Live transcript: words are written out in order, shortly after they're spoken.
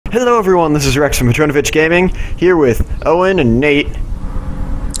Hello everyone, this is Rex from Matronovich Gaming, here with Owen and Nate.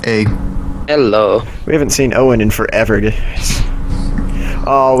 Hey. Hello. We haven't seen Owen in forever, guys.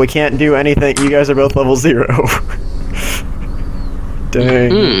 Oh, we can't do anything. You guys are both level 0.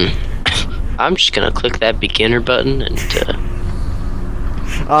 Dang. I'm just gonna click that beginner button and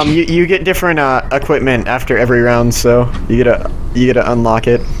you get different equipment after every round, so you gotta unlock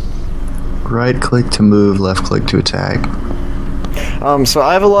it. Right click to move, left click to attack. So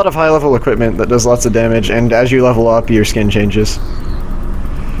I have a lot of high level equipment that does lots of damage, and as you level up, your skin changes.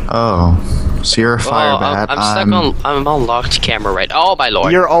 Oh, so you're a fire bat. I'm on locked camera right. Oh my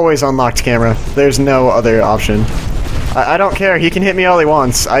lord. You're always on locked camera. There's no other option. I don't care. He can hit me all he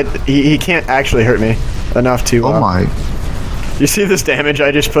wants. He can't actually hurt me enough to. Oh my. You see this damage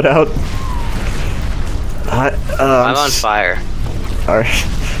I just put out? I'm on fire. Alright.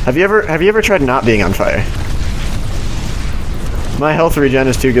 Have you ever tried not being on fire? My health regen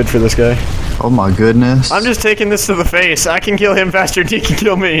is too good for this guy. Oh my goodness. I'm just taking this to the face. I can kill him faster than he can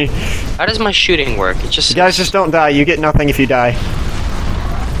kill me. How does my shooting work? It just. You guys just don't die. You get nothing if you die.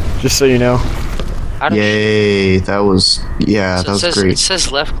 Just so you know. Yay! That was that was great. It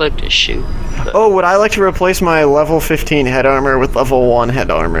says left click to shoot. Oh, would I like to replace my level 15 head armor with level 1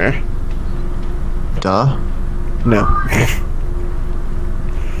 head armor? Duh. No.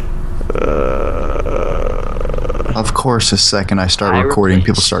 Of course, the second I start recording,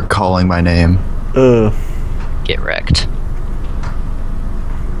 people start calling my name. Get wrecked.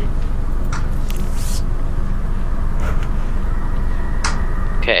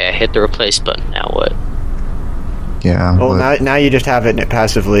 Okay, I hit the replace button. Now what? Yeah. Well, now you just have it and it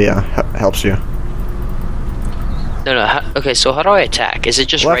passively helps you. No. Okay, so how do I attack? Is it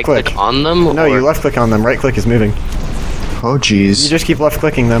just Left right click on them? No, you left click on them. Right click is moving. Oh jeez. You just keep left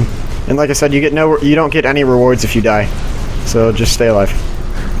clicking them, and like I said, you don't get any rewards if you die. So just stay alive.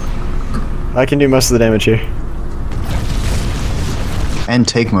 I can do most of the damage here. And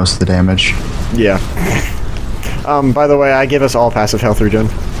take most of the damage. Yeah. By the way, I give us all passive health regen.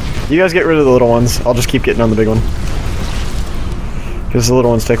 You guys get rid of the little ones. I'll just keep getting on the big one. Because the little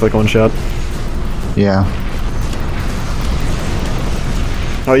ones take like 1 shot. Yeah.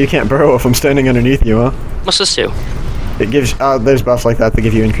 Oh, you can't burrow if I'm standing underneath you, huh? What's this do? It gives, there's buffs like that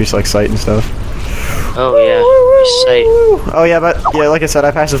give you increased like sight and stuff. Oh yeah, sight. Oh yeah, but yeah, like I said, I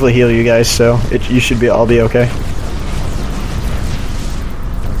passively heal you guys, so you should all be okay.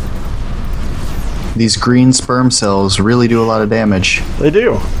 These green sperm cells really do a lot of damage. They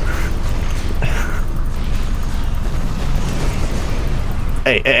do.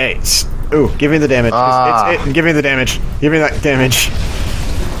 Hey. Ooh, give me the damage. Give me the damage. Give me that damage.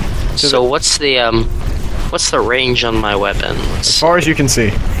 So what's the range on my weapon? As far as you can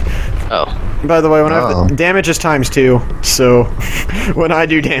see. Oh. By the way, when damage is ×2, so when I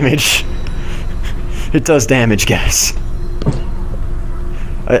do damage, it does damage, guys.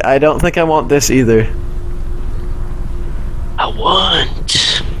 I don't think I want this either. I want.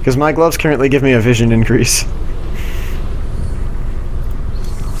 Because my gloves currently give me a vision increase.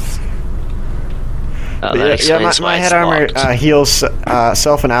 Oh, that my head armor heals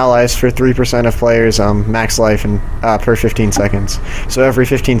self and allies for 3% of players' max life and per 15 seconds. So every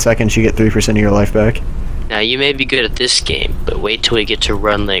 15 seconds you get 3% of your life back. Now you may be good at this game, but wait till we get to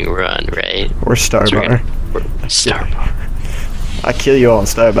Run, right? Or Starbar. Starbar. I kill you all in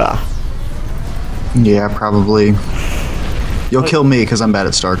Starbar. Yeah, probably. You'll kill me because I'm bad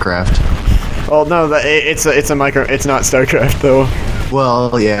at Starcraft. Well, no, it's not Starcraft though.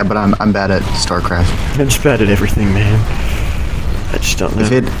 Well, yeah, but I'm bad at Starcraft. I'm just bad at everything, man. I just don't know.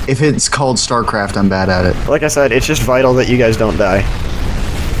 If it's called Starcraft, I'm bad at it. Like I said, it's just vital that you guys don't die.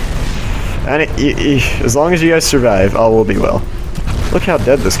 And as long as you guys survive, all will be well. Look how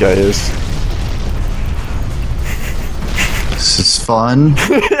dead this guy is. This is fun.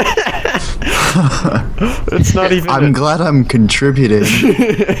 It's not even. I'm glad I'm contributing.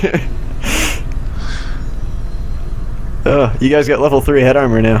 Oh, you guys got level 3 head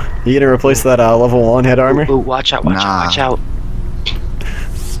armor now. You gonna replace that level 1 head armor? Ooh, watch out, watch out.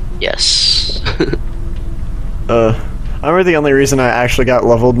 Yes. I remember the only reason I actually got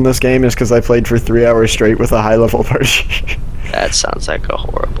leveled in this game is because I played for 3 hours straight with a high level party. That sounds like a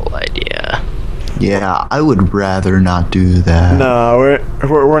horrible idea. Yeah, I would rather not do that. No,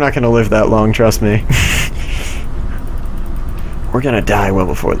 we're not gonna live that long, trust me. We're gonna die well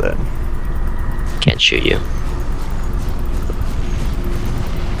before that. Can't shoot you.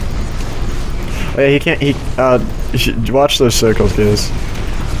 Oh, yeah, he can't. You should watch those circles, guys.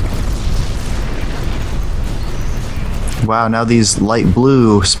 Wow, now these light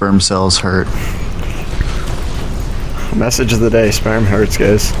blue sperm cells hurt. Message of the day: sperm hurts,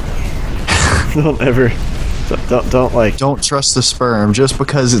 guys. Don't like. Don't trust the sperm just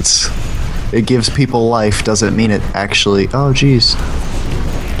because it gives people life doesn't mean it actually. Oh, jeez.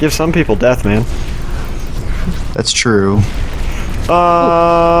 Give some people death, man. That's true.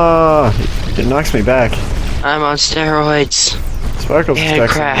 It knocks me back. I'm on steroids. Sparkles And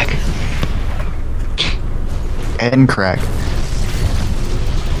crack. And crack.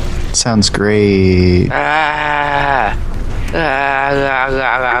 Sounds great.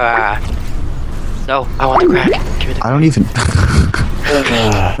 No, I want the crack. Give me the I don't even.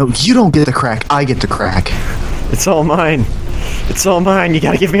 No, you don't get the crack. I get the crack. It's all mine. It's all mine. You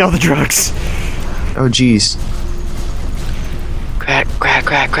gotta give me all the drugs. Oh, jeez.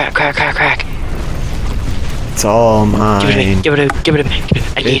 crack. It's all mine. Give it to me.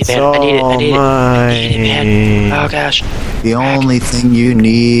 I need it, man. I need it, man. Oh gosh. The only thing you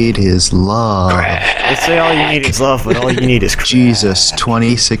need is love. They say all you need is love, but all you need is crack. Jesus,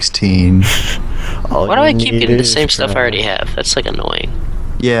 2016. Why do I keep getting the same stuff I already have? That's like annoying.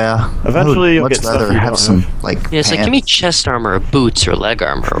 Yeah. Eventually you'll much get stuff rather you have don't some have. like. Yeah, it's like, give me chest armor or boots or leg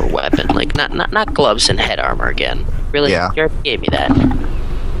armor or weapon. Like, not gloves and head armor again. Really? Yeah. You already gave me that.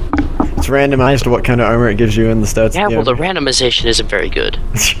 It's randomized what kind of armor it gives you in the stats. Yeah, well, the randomization isn't very good.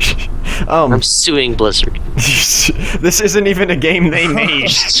 I'm I'm suing Blizzard. this isn't even a game they made.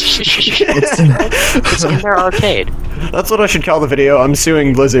 It's in their arcade. That's what I should call the video. I'm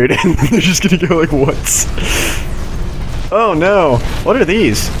suing Blizzard. And they're just gonna go like, what? Oh no. What are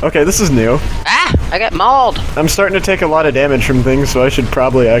these? Okay, this is new. Ah! I got mauled! I'm starting to take a lot of damage from things, so I should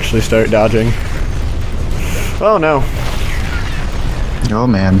probably actually start dodging. Oh no. Oh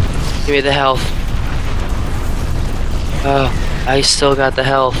man. Give me the health. Oh, I still got the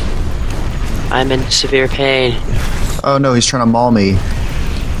health. I'm in severe pain. Oh no, he's trying to maul me.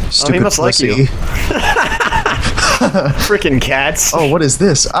 Stupid he must like pussy. you. Frickin' cats. Oh, what is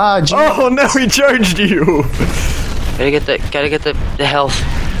this? Ah, geez. Oh no, he charged you. Gotta get the health.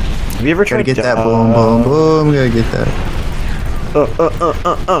 Have you ever Gotta tried get that boom, boom, boom. Gotta get that.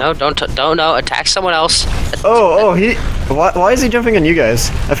 No, don't attack someone else. Why is he jumping on you guys?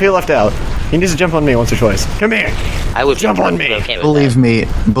 I feel left out. He needs to jump on me once or twice. Come here. I would Jump on me. Okay with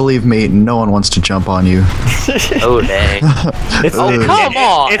Believe me, no one wants to jump on you. that. Oh dang! Come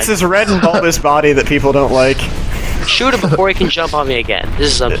on! It's his red and bulbous body that people don't like. Shoot him before he can jump on me again.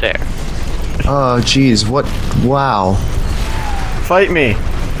 This is unfair. Oh, jeez, what? Wow. Fight me.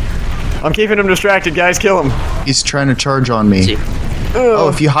 I'm keeping him distracted, guys. Kill him. He's trying to charge on me. See. Oh,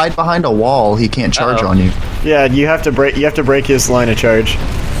 if you hide behind a wall, he can't charge on you. Yeah, you have to break his line of charge.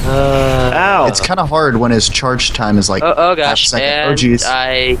 Ow. It's kind of hard when his charge time is like Oh half gosh! second. And Oh jeez.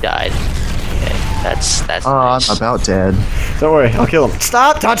 I died. Okay, that's Oh, nice. I'm about dead. Don't worry, I'll kill him.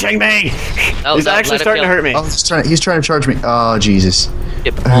 Stop touching me! Oh, He's no, actually let him starting to kill. hurt me. Oh, he's trying to charge me. Oh, Jesus.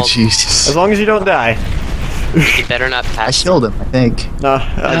 Get Oh, mauled. Jesus. As long as you don't die. You better not I pass. killed him, I think. No,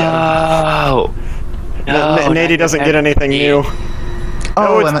 Nady doesn't get anything new.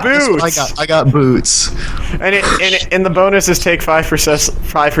 Oh, it's and boots! I got boots. And the bonus is take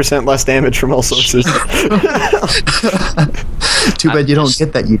 5% less damage from all sources. Too bad you don't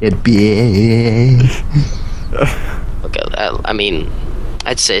get that, you did. Yeah. Okay, I mean,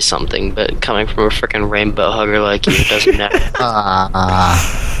 I'd say something, but coming from a freaking rainbow hugger like you, it doesn't matter.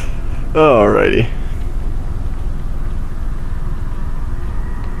 Alrighty.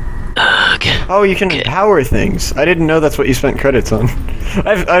 Okay. Oh, you can power things. I didn't know that's what you spent credits on.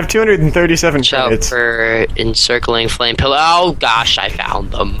 I have 237 Watch out credits. for encircling flame pillar. Oh gosh, I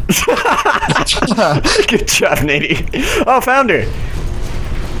found them. Good job, Nady. Oh, found her.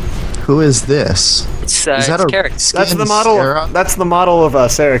 Who is this? It's Is that a character. That's the model. Sarah? That's the model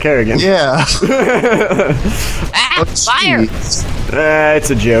of Sarah Kerrigan. Yeah. Ah, Let's fire! see. It's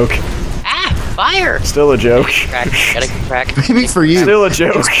a joke. Ah, fire! Still a joke. Crack, gotta crack. Maybe for you. Still a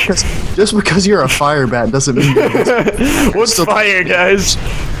joke. Just because you're a fire bat doesn't mean you're What's fire, guys?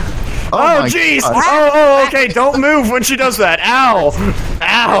 Oh, my jeez! God. Oh, okay, don't move when she does that. Ow!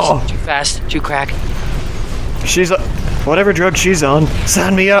 Ow! Too fast, too crack. She's whatever drug she's on.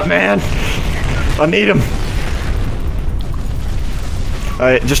 Sign me up, man. I need him.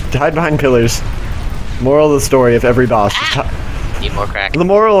 Alright, just hide behind pillars. Moral of the story of every boss. Need more crack. The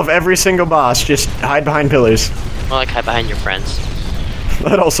moral of every single boss, just hide behind pillars. More like hide behind your friends.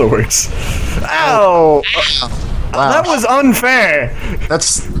 That also works. Ow! Wow. That was unfair.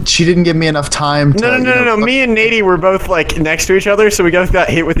 She didn't give me enough time to. No. Me and Nady were both like next to each other, so we both got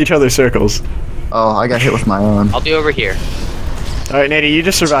hit with each other's circles. Oh, I got hit with my own. I'll be over here. Alright, Nady, you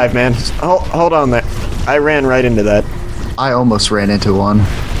just survived, man. Hold on there. I ran right into that. I almost ran into one.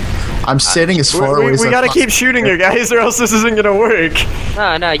 I'm standing as far away as we I gotta possibly keep shooting her, guys, or else this isn't gonna work.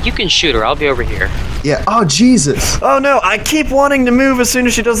 No, you can shoot her. I'll be over here. Yeah. Oh Jesus! Oh no, I keep wanting to move as soon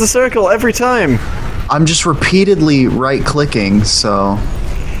as she does the circle every time. I'm just repeatedly right-clicking, so.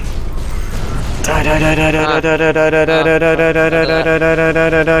 Die, die, die, die, die, die, die, die, die, die, die, die, die, die, die, die,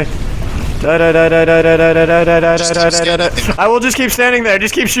 die, die. I will just keep standing there.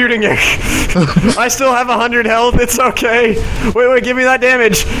 Just keep shooting her. I still have 100 health. It's okay. Wait. Give me that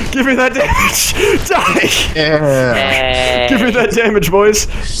damage. Give me that damage. Die. Yeah. Give me that damage, boys.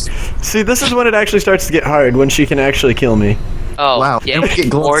 See, this is when it actually starts to get hard. When she can actually kill me. Oh, Wow, yeah. you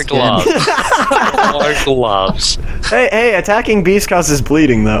get Or gloves gloves. Or gloves. Hey, attacking beast causes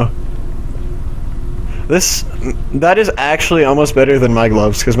bleeding, though. That is actually almost better than my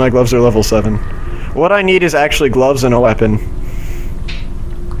gloves, because my gloves are level 7. What I need is actually gloves and a weapon.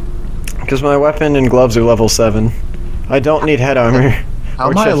 Because my weapon and gloves are level 7. I don't need head armor. How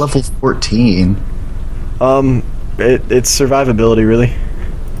am I level 14? It's survivability, really.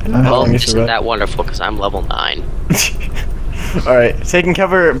 Well, isn't that wonderful, because I'm level 9. Alright, taking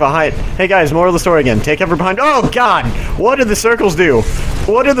cover behind. Hey guys, moral of the story again. Take cover behind. Oh god! What did the circles do?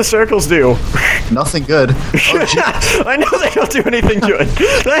 What did the circles do? Nothing good. Oh, I know they don't do anything good.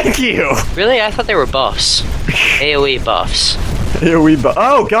 Thank you! Really? I thought they were buffs. AoE buffs.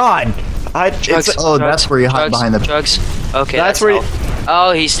 Oh god! That's where you hide behind the. drugs. Okay, That's where you.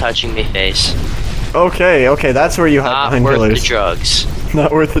 Oh, he's touching me face. Okay, that's where you hide Not behind worth pillars. the drugs.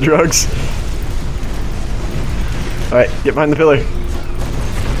 Not worth the drugs. Alright, get behind the pillar.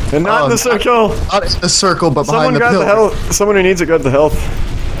 And not in the circle! Not in the circle, but Someone behind the grab pillar. the health. Someone who needs it, grab the health.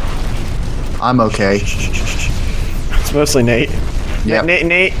 I'm okay. It's mostly Nate. Yep.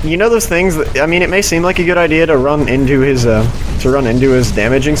 Nate, you know those things that, I mean, it may seem like a good idea to run into his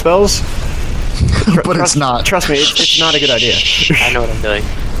damaging spells. But it's not. Trust me, it's not a good idea. I know what I'm doing.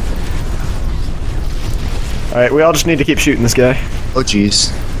 Alright, we all just need to keep shooting this guy. Oh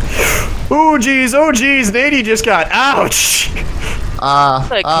jeez. Oh jeez, Natey just got, ouch!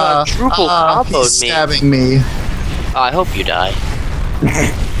 Like quadruple comboed he's me. stabbing me. Oh, I hope you die.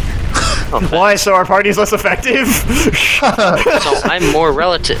 Why, so our party's less effective? So I'm more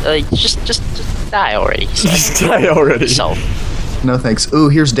relative. Just die already. Just die already. So, No thanks. Ooh,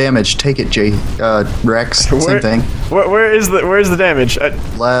 here's damage. Take it, Rex. Same thing. Where is the damage?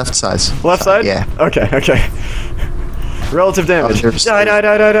 Left side. Left side? Yeah. Okay. Relative damage. there's- Die.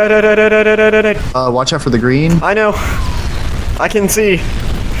 Watch out for the green. I know. I can see.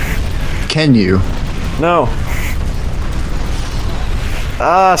 Can you? No.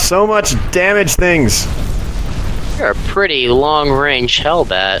 So much damage things. you're a pretty long-range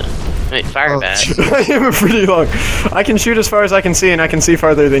hellbat. I mean, firebat. I am a pretty long. I can shoot as far as I can see, and I can see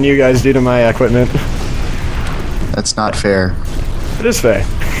farther than you guys due to my equipment. That's not fair. It is fair.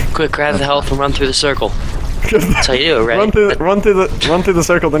 Quick, grab the health and run through the circle. That's how you do it, right? Run through the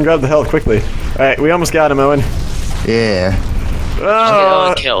circle, then grab the health quickly. All right, we almost got him, Owen. Yeah. Get Oh,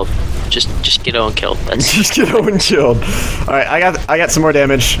 Owen killed. Just get Owen killed. That's just get Owen killed. All right, I got some more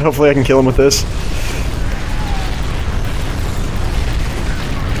damage. Hopefully, I can kill him with this.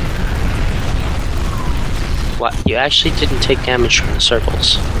 what? You actually didn't take damage from the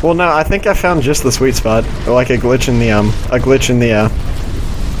circles. Well, no, I think I found just the sweet spot, like a glitch in the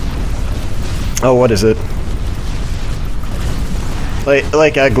oh, what is it?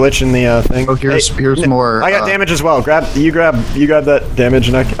 Like a glitch in the thing. Oh, here's more. I got damage as well. You grab that damage,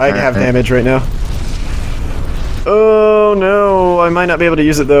 and I have damage right now. Oh no, I might not be able to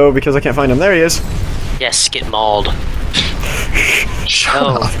use it though because I can't find him. There he is. Yes, get mauled. Shut No,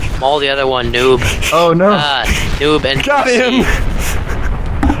 up. maul the other one, noob. Oh no. Noob and Got him.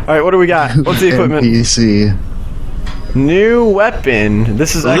 All right, what do we got? What's the equipment? NPC. New weapon.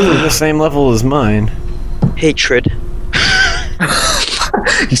 This is actually the same level as mine. hatred.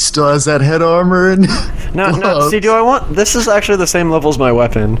 He still has that head armor and. No, gloves. see, do I want... This is actually the same level as my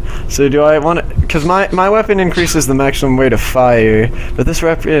weapon. So do I want it... Because my weapon increases the maximum rate of fire, but this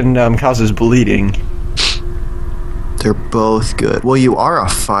weapon causes bleeding. They're both good. Well, you are a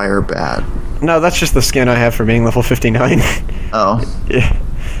fire bat. No, that's just the skin I have for being level 59. Oh. Yeah.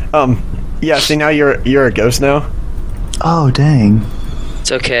 Yeah, see, now you're a ghost now. Oh, dang.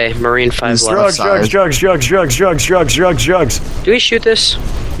 It's okay. Marine 5 He's left. Drugs. Do we shoot this?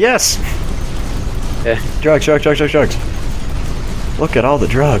 Yes. Okay. Drugs. Look at all the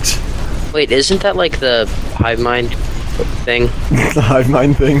drugs. Wait, isn't that like the hive mind thing? The hive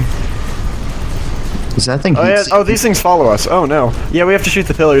mind thing. Is that thing? Oh yeah. Oh, these things follow us. Oh no. Yeah, we have to shoot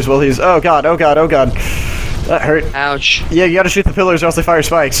the pillars while he's. Oh god. That hurt. Ouch. Yeah, you gotta shoot the pillars or else they fire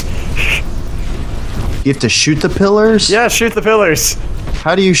spikes. You have to shoot the pillars? Yeah, shoot the pillars.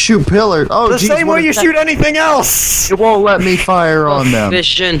 How do you shoot pillars? Oh, The geez, same what way is you that? shoot anything else! It won't let me fire on them.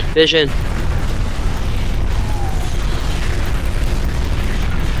 Vision.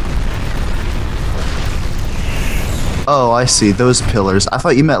 Oh, I see. Those pillars. I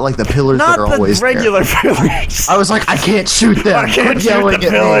thought you meant like the pillars Not that are the always regular there. pillars. I was like, I can't shoot them. I can't Quit shoot yelling the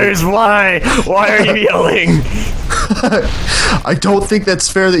at me. pillars. Why? Why are you yelling? I don't think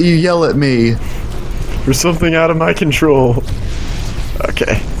that's fair that you yell at me. There's something out of my control.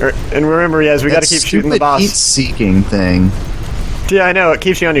 Okay. And remember, yes, we gotta keep shooting the boss. Heat-seeking thing. Yeah, I know. It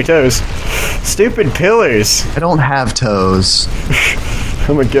keeps you on your toes. Stupid pillars. I don't have toes.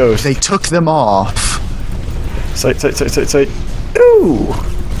 I'm a ghost. They took them off. Sight. Ooh!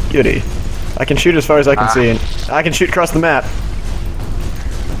 Goody. I can shoot as far as I can see, and I can shoot across the map.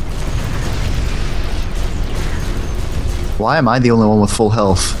 Why am I the only one with full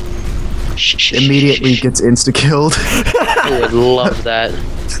health? Immediately gets insta-killed. I would love that.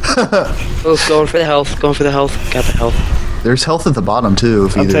 Oh, going for the health. Got the health. There's health at the bottom, too,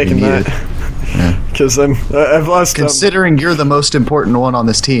 if I'm either of you taking need that. it. Yeah. Because I've lost Considering you're the most important one on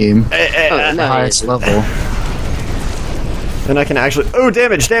this team, Oh, no, highest it's- level. And I can actually... Oh,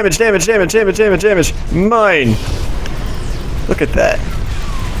 damage! Mine! Look at that.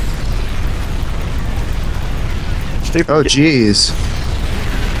 Stupid... Oh, jeez.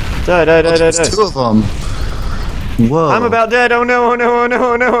 Die. There's two of them. Whoa. I'm about dead. Oh no.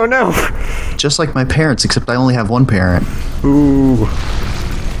 Just like my parents, except I only have one parent. Ooh.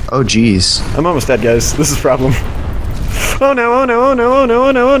 Oh, jeez. I'm almost dead, guys. This is a problem. Oh no.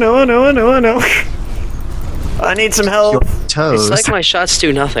 I need some help. Your toes. It's like my shots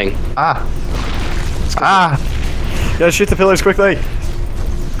do nothing. Ah. Gotta shoot the pillars quickly.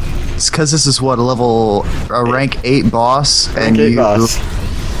 It's because this is what, a rank 8 boss, Rank 8 boss.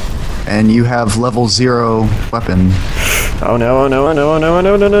 and you have level 0 weapon. Oh no.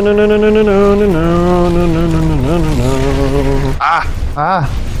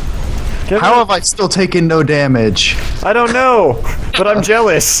 Ah. How have I still taken no damage? I don't know, but I'm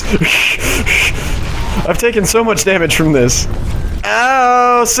jealous. I've taken so much damage from this.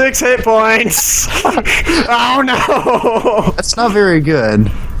 Oh, 6 hit points. Oh no. That's not very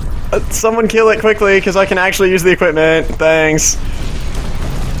good. Someone kill it quickly, because I can actually use the equipment. Thanks.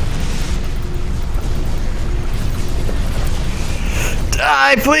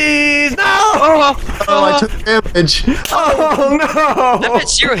 Die, please! No! Oh, I took damage. Oh no! I'm at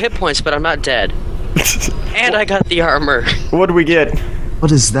 0 hit points, but I'm not dead. And I got the armor. What do we get?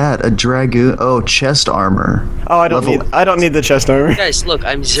 What is that? A dragoon? Oh, chest armor. Oh, I don't need the chest armor. Guys, look,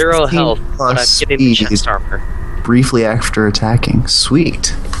 I'm 0 health, but I'm getting the chest armor. Briefly after attacking.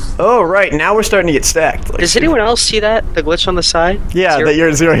 Sweet. Oh, right. Now we're starting to get stacked. Like, Does anyone else see that? The glitch on the side? yeah, that you're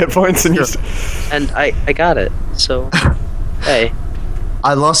at 0 hit points and And I got it, so... Hey.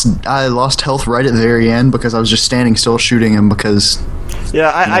 I lost health right at the very end because I was just standing still shooting him because...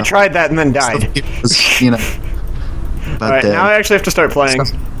 Yeah, I tried that and then died. It was, Alright, now I actually have to start playing.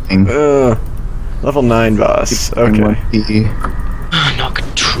 Level 9 boss. Okay. No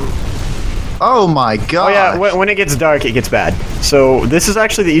control. Oh my god. Oh yeah, when it gets dark, it gets bad. So this is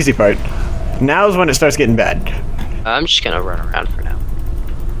actually the easy part. Now is when it starts getting bad. I'm just gonna run around for now.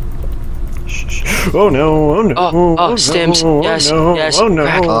 Oh no, stims. no, Yes, no, yes. oh no,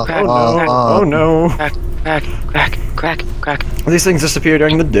 Crack, oh crack, no, crack. oh no. Crack. These things disappear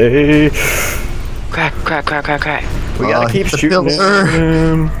during the day. Crack. We gotta keep hit the shooting pillar.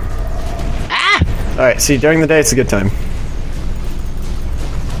 them. Alright, see, during the day it's a good time.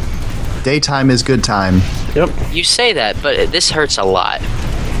 Daytime is good time. Yep. You say that, but this hurts a lot.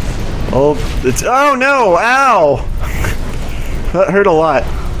 Oh, oh no, ow! That hurt a lot.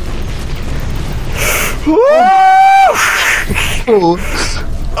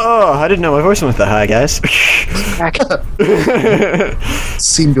 Oh, I didn't know my voice went that high, guys.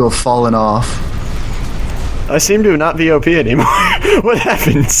 Seem to have fallen off. I seem to not be OP anymore. What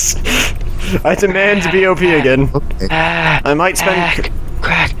happens? I demand to be OP again. Okay. I might spend...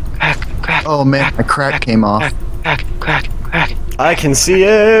 Crack. Oh man, my crack came off. Crack. I can see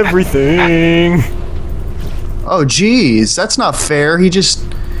everything. Oh geez, that's not fair.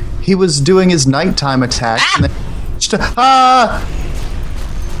 He was doing his nighttime attacks and then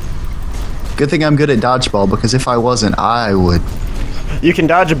Good thing I'm good at dodgeball, because if I wasn't, I would. You can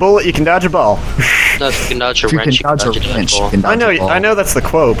dodge a bullet, you can dodge a ball. No, if you can dodge a If you wrench, can dodge a wrench, you ball. can dodge a ball. I know that's the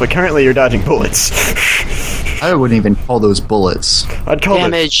quote, but currently you're dodging bullets. I wouldn't even call those bullets. I'd call it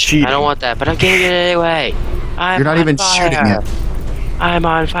Damage. cheating. I don't want that, but I'm getting it anyway. You're not even shooting it. I'm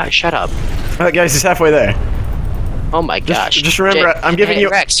on fire. Shut up. Alright guys, he's halfway there. Oh my gosh. just remember, I'm giving you-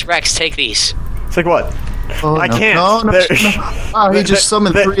 Rex, take these. It's like what? Oh, I no. can't. No. Wow, he just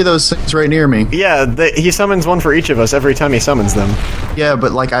summoned 3 of those things right near me. Yeah, he summons one for each of us every time he summons them. Yeah,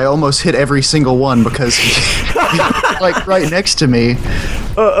 but like I almost hit every single one because he's like right next to me.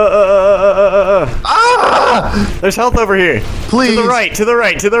 Ah! There's health over here. Please. To the right, to the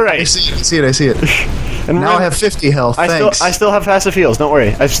right, to the I right. see it. And Now I have 50 health. Thanks. I still have passive heals, don't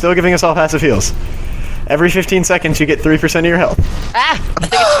worry. I'm still giving us all passive heals. Every 15 seconds you get 3% of your health. Ah! I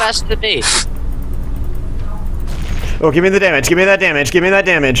think it's faster than me. Oh, give me the damage, give me that damage, give me that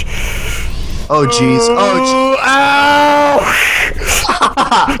damage. Oh jeez. Oh. Ow!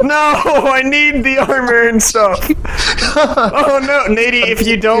 No, I need the armor and stuff. Oh no, Nady, if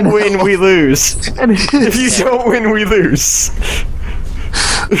you don't win, we lose. If you don't win, we lose.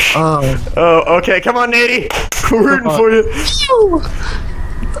 Oh, okay, come on, Nady. We're rooting for you.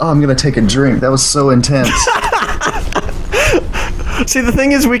 Oh, I'm gonna take a drink. That was so intense. See, the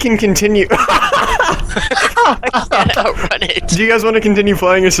thing is, we can continue. I can't outrun it. Do you guys want to continue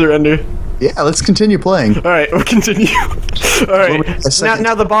playing or surrender? Yeah, let's continue playing. All right, we'll continue. All right.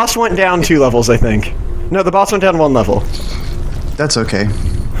 Now the boss went down 2 levels, I think. No, the boss went down 1 level. That's okay.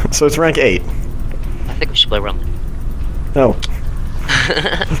 So it's rank 8. I think we should play around. No.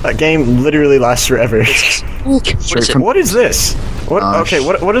 That game literally lasts forever. What is it? What is this? What? Okay.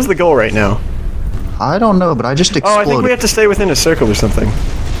 What is the goal right now? I don't know, but I just Oh, exploded. I think we have to stay within a circle or something.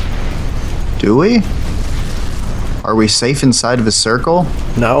 Do we? Are we safe inside of a circle?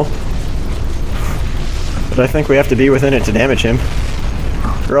 No. But I think we have to be within it to damage him.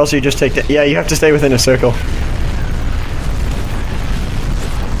 Or else you just take... Yeah, you have to stay within a circle.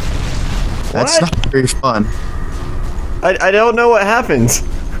 That's What? not very fun. I don't know what happens.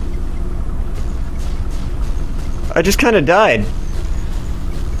 I just kind of died.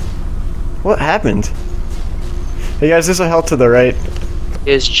 What happened? Hey guys, there's a health to the right.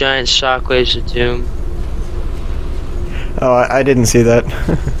 Here's giant shockwaves of doom. Oh, I didn't see that.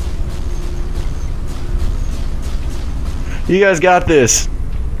 You guys got this.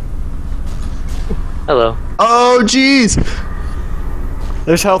 Hello. Oh, jeez!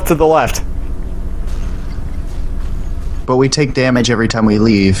 There's health to the left. But we take damage every time we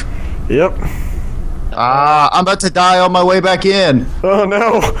leave. Yep. Ah, I'm about to die on my way back in. Oh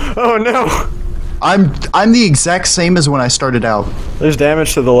no! Oh no! I'm the exact same as when I started out. There's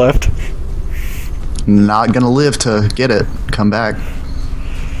damage to the left. Not gonna live to get it. Come back.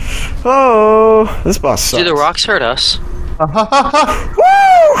 Oh, this boss sucks. Do the rocks hurt us?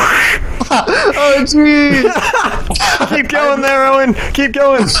 Oh, jeez! Keep going there, Owen. Keep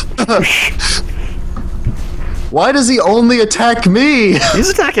going. Why does he only attack me? He's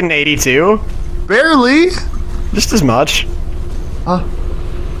attacking Nady too. Barely. Just as much. Huh?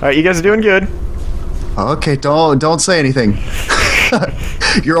 All right, you guys are doing good. Okay, don't say anything.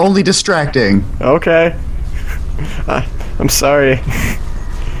 You're only distracting. Okay. I'm sorry.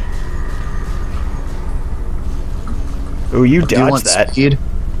 Oh, you Do you want dodged that. speed?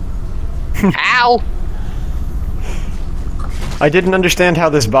 Ow! I didn't understand how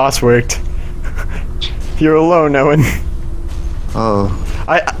this boss worked. You're alone, Owen. Oh,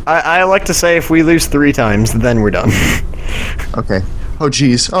 I like to say if we lose 3 times, then we're done. okay. Oh,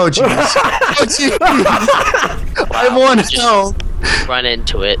 jeez. Oh, jeez. Oh, jeez. I have 1 health. Run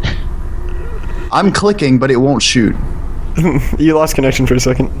into it. I'm clicking, but it won't shoot. You lost connection for a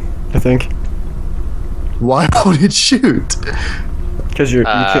second, I think. Why won't it shoot? Because you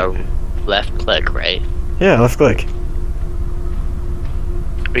can't... Left click, right? Yeah, left click.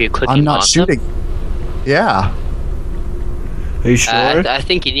 Are you clicking I'm not on shooting. Yeah. Are you sure? I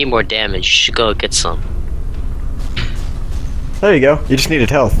think you need more damage. You should go get some. There you go. You just needed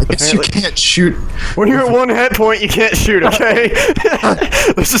health. I guess you Apparently. can't shoot. When you're at 1 hit point, you can't shoot, okay?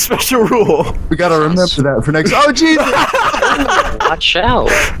 There's a special rule. We gotta remember that for next. Oh, Jesus! Watch out.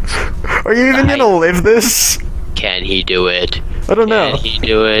 Are you even gonna live this? Can he do it? I don't know. Can he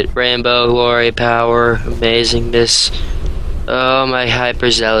do it? Rainbow, glory, power, amazingness. Oh, my hyper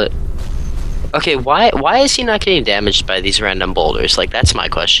zealot. Okay, why is he not getting damaged by these random boulders? Like, that's my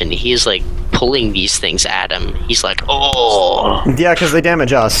question. He's like pulling these things at him. He's like, oh, Yeah, because they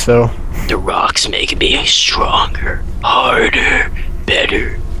damage us, so... the rocks make me stronger, harder,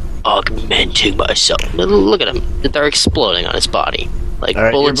 better, augmenting myself. Look at him. They're exploding on his body. Like All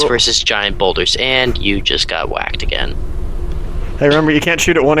right, bullets versus giant boulders, and you just got whacked again. Hey, remember, you can't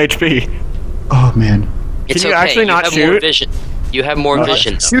shoot at 1 HP. Oh, man. It's you okay. actually not have more shoot? vision. You have more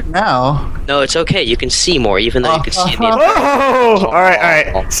vision. Though. Shoot now. No, it's okay. You can see more, even though you can see the. Oh!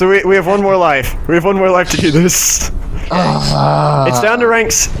 Alright. So we have 1 more life. We have 1 more life to do this. It's down to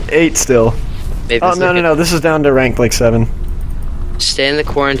rank 8 still. Maybe Oh, no. This is down to rank, like, 7. Stay in the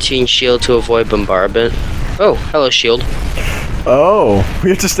quarantine shield to avoid bombardment. Oh, hello, shield. Oh, we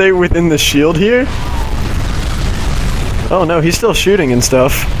have to stay within the shield here? Oh no, he's still shooting and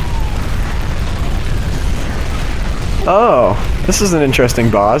stuff. Oh, this is an interesting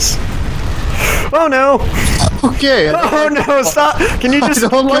boss. Oh no! Okay. Oh no, stop! Can you just,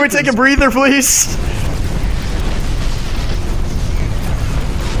 can we take a breather, please?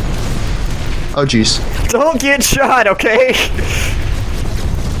 Oh jeez. Don't get shot, okay?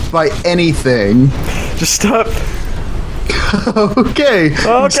 By anything. Just stop. Okay. Okay,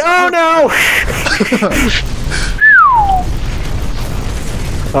 oh no!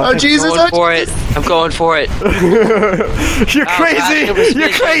 Oh Jesus! I'm going for it. You're crazy! You're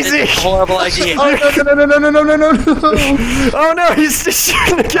crazy! Horrible idea. Oh no! Oh no, he's just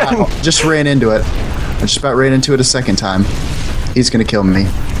shooting again! Wow, just ran into it. I just about ran into it a second time. He's gonna kill me.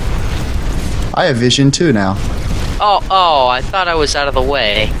 I have vision too now. Oh, I thought I was out of the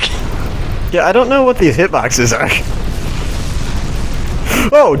way. Yeah, I don't know what these hitboxes are.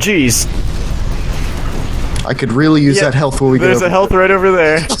 Oh, jeez. I could really use that health when we get There's over a health right over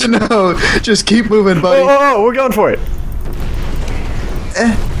there. No, just keep moving, buddy. Oh, we're going for it.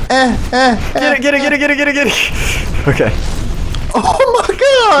 Get it. Okay. Oh my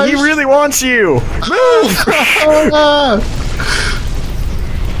gosh! He really wants you. Move!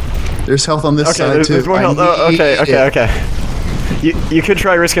 There's health on this side too. There's more health. Oh, okay. You could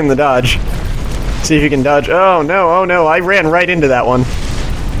try risking the dodge. See if you can dodge. Oh no! I ran right into that one.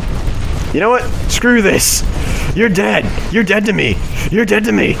 You know what? Screw this. You're dead. You're dead to me. You're dead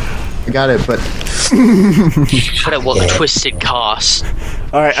to me. I got it, but But at what twisted cost?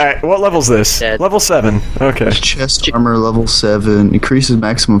 All right. What level's this? Dead. Level 7. Okay. chest armor level 7 increases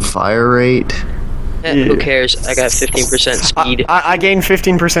maximum fire rate. Who cares? I got 15% speed. I gain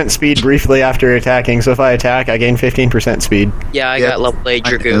 15% speed briefly after attacking, so if I attack, I gain 15% speed. Yeah, I got level 8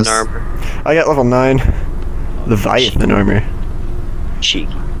 Dragoon armor. I got level 9. Leviathan armor.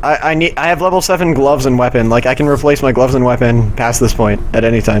 Cheeky. I have level 7 gloves and weapon. Like, I can replace my gloves and weapon past this point at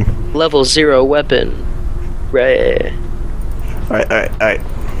any time. Level 0 weapon. Right. Alright.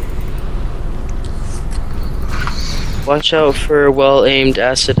 Watch out for well-aimed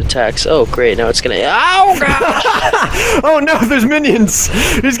acid attacks. Oh, great. Now it's gonna... Ow, God! Oh no, there's minions!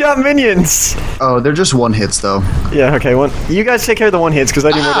 He's got minions! Oh, they're just one hits though. Yeah, okay, you guys take care of the one hits, because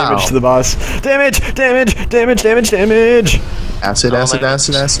I do more damage to the boss. Damage! Acid. Die.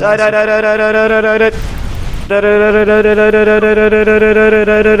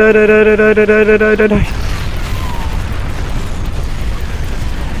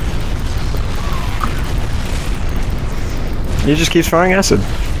 He just keeps firing acid.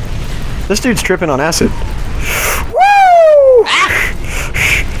 This dude's tripping on acid. Woo!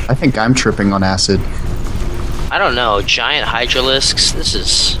 I think I'm tripping on acid. I don't know. Giant hydralisks. This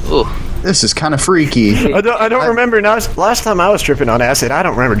is... Ooh. This is kind of freaky. I don't remember. Last time I was tripping on acid, I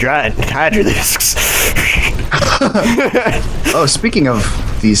don't remember giant hydralisks. Oh, speaking of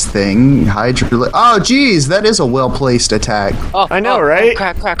these things, oh, geez, that is a well-placed attack. Oh, I know, right?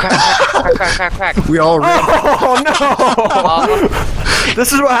 Crack. We all ran. Oh no!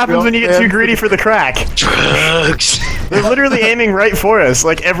 This is what happens when you get too greedy for the crack. Drugs. They're literally aiming right for us,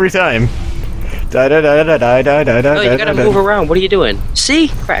 like every time. No, you gotta move around. What are you doing? See?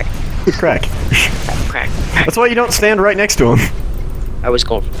 Crack. Crack. Crack. That's why you don't stand right next to him. I was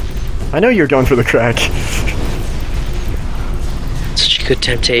going for... I know you're going for the crack. Such a good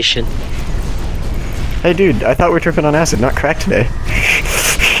temptation. Hey dude, I thought we were tripping on acid, not crack today.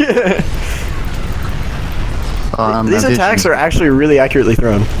 These attacks are actually really accurately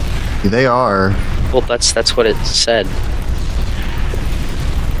thrown. They are. Well, that's what it said.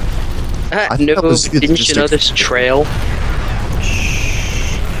 No, didn't you know this trail?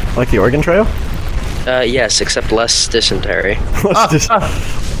 Like the Oregon Trail? Yes, except less dysentery.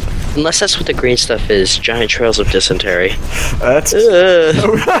 Unless that's what the green stuff is. Giant trails of dysentery. That's...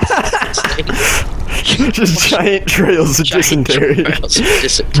 Just giant trails of dysentery.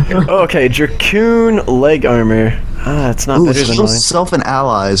 Okay, Dracoon leg armor. It's not better than mine. Self and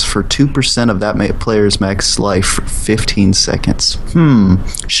allies for 2% of that player's max life for 15 seconds.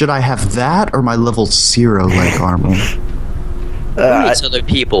 Should I have that or my level 0 leg armor? Who needs other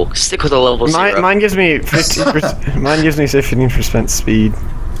people? Stick with a level 0. Mine gives me 15%. Mine gives me 15% speed.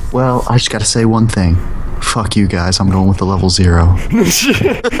 Well, I just gotta say one thing. Fuck you guys, I'm going with the level 0.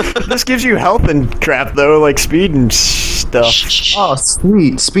 This gives you health and crap though, like speed and stuff. Oh,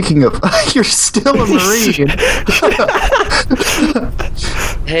 sweet. Speaking of, you're still a Marine.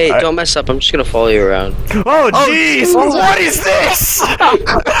 Hey, don't mess up. I'm just gonna follow you around. Oh, jeez! What is this?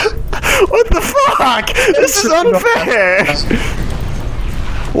 What the fuck? This is unfair!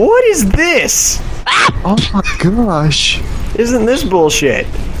 What is this? Oh my gosh. Isn't this bullshit?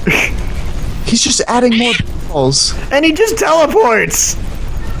 He's just adding more balls. And he just teleports!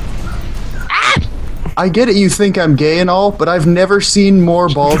 I get it, you think I'm gay and all, but I've never seen more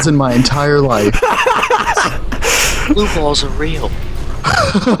balls in my entire life. Blue balls are real.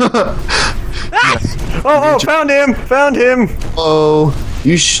 Oh, found him! Found him! Oh,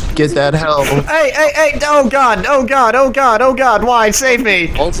 you should get that help. Hey! Oh god! Oh god! Oh god! Oh god! Why? Save me!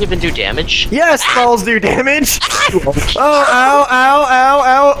 Balls even do damage? Yes, balls do damage! Oh, ow!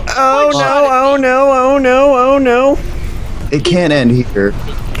 Oh no! Oh no! Oh no! Oh no! It can't end here.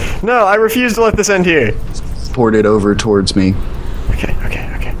 No, I refuse to let this end here. Port it over towards me. Okay.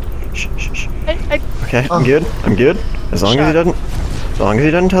 Shh. Okay, I'm good. As long as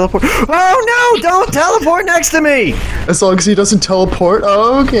he doesn't teleport. Oh no! Don't teleport next to me! As long as he doesn't teleport.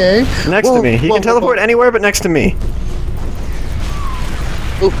 Oh, okay. Next to me. He can teleport anywhere but next to me.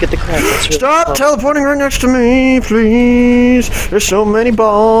 Oh, get the crab. That's really Stop teleporting right next to me, please. There's so many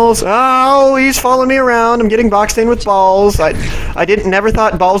balls. Oh, he's following me around. I'm getting boxed in with balls. I never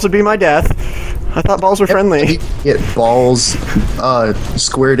thought balls would be my death. I thought balls were friendly. Get balls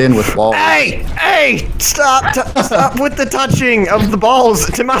squared in with balls. Hey! Stop with the touching of the balls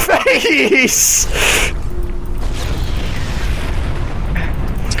to my face!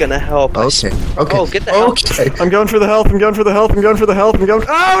 It's gonna help. Okay. Oh, get the help. Okay. I'm going for the health. Oh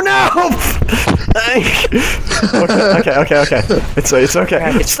no! Okay. It's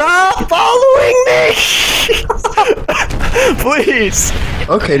okay. Stop following me! Please!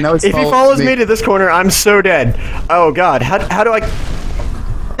 Okay, now it's If he follows me to this corner, I'm so dead. Oh god, how do I...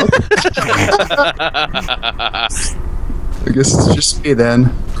 I guess it's just me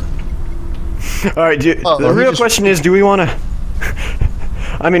then. Alright, the real question is, do we want to...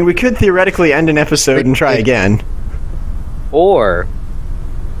 I mean, we could theoretically end an episode and try again. Or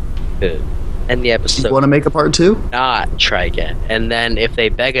end the episode. You want to make a part 2? Not try again. And then if they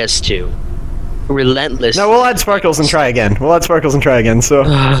beg us to, relentless. No, we'll add sparkles and try again. So,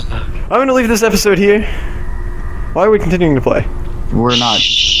 I'm going to leave this episode here. Why are we continuing to play? We're not.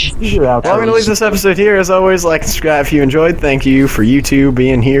 Well, I'm going to leave this episode here. As always, like and subscribe if you enjoyed. Thank you for you two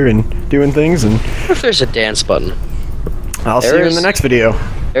being here and doing things. And If there's a dance button. I'll see you in the next video.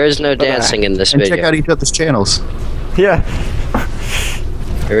 There is no dancing in this And video. check out each other's channels. Yeah.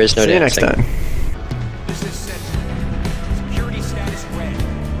 There is no See you dancing. next time. This is Center. Security status red.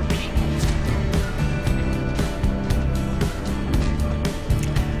 Repeat.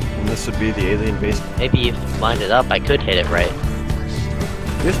 And this would be the alien base. Maybe if you line it up, I could hit it right.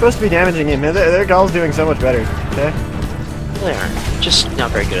 You're supposed to be damaging him. Their gall's doing so much better. Okay. They aren't. Just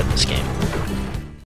not very good at this game.